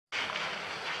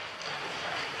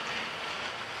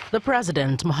The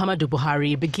President, Muhammadu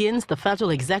Buhari, begins the Federal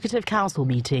Executive Council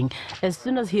meeting as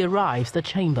soon as he arrives at the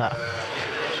chamber.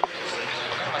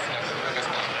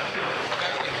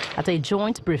 At a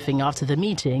joint briefing after the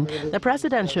meeting, the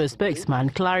presidential spokesman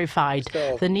clarified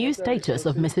the new status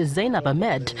of Mrs. Zainab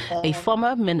Ahmed, a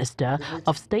former Minister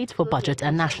of State for Budget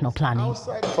and National Planning.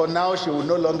 For now, she will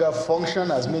no longer function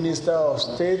as Minister of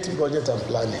State, Budget and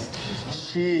Planning.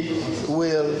 She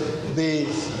will be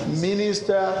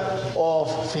Minister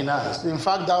of Finance. In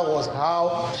fact, that was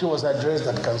how she was addressed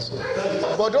at Council.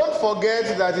 But don't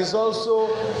forget that it's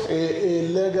also a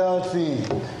legal thing.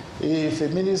 If a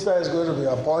minister is going to be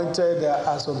appointed, there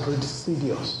are some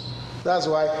procedures. That's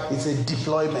why it's a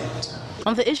deployment.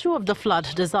 On the issue of the flood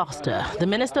disaster, the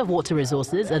Minister of Water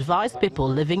Resources advised people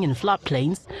living in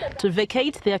floodplains to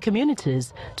vacate their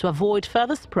communities to avoid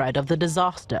further spread of the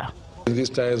disaster. In these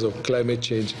times of climate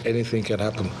change, anything can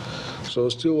happen. So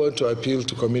still want to appeal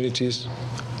to communities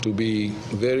to be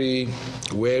very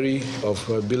wary of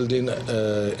building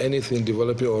anything,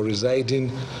 developing or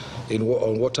residing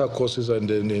on water courses and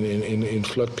in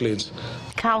floodplains.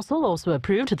 Council also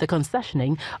approved the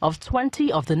concessioning of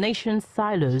 20 of the nation's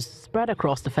silos spread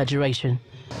across the Federation.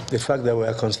 The fact that we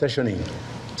are concessioning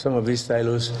some of these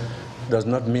silos does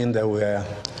not mean that we are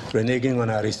reneging on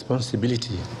our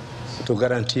responsibility to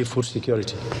guarantee food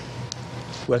security.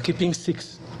 We are keeping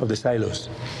 6 of the silos,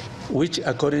 which,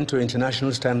 according to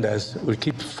international standards, will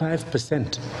keep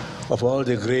 5% of all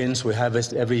the grains we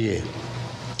harvest every year.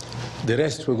 The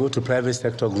rest will go to private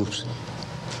sector groups.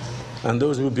 And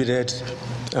those who bidded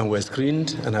and were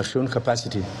screened and have shown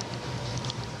capacity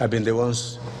have been the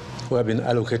ones who have been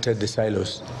allocated the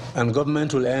silos. And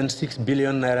government will earn 6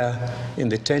 billion naira in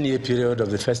the 10-year period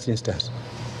of the first instance.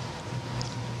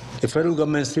 The federal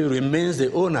government still remains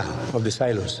the owner of the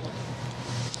silos.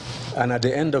 And at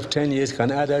the end of 10 years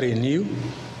can either renew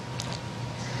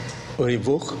or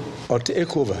revoke or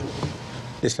take over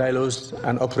the silos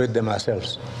and operate them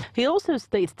ourselves. He also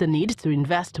states the need to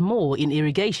invest more in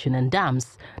irrigation and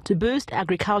dams to boost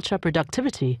agriculture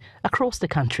productivity across the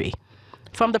country.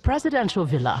 From the presidential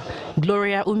villa,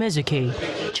 Gloria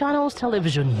Umezuke, Channels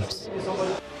Television News.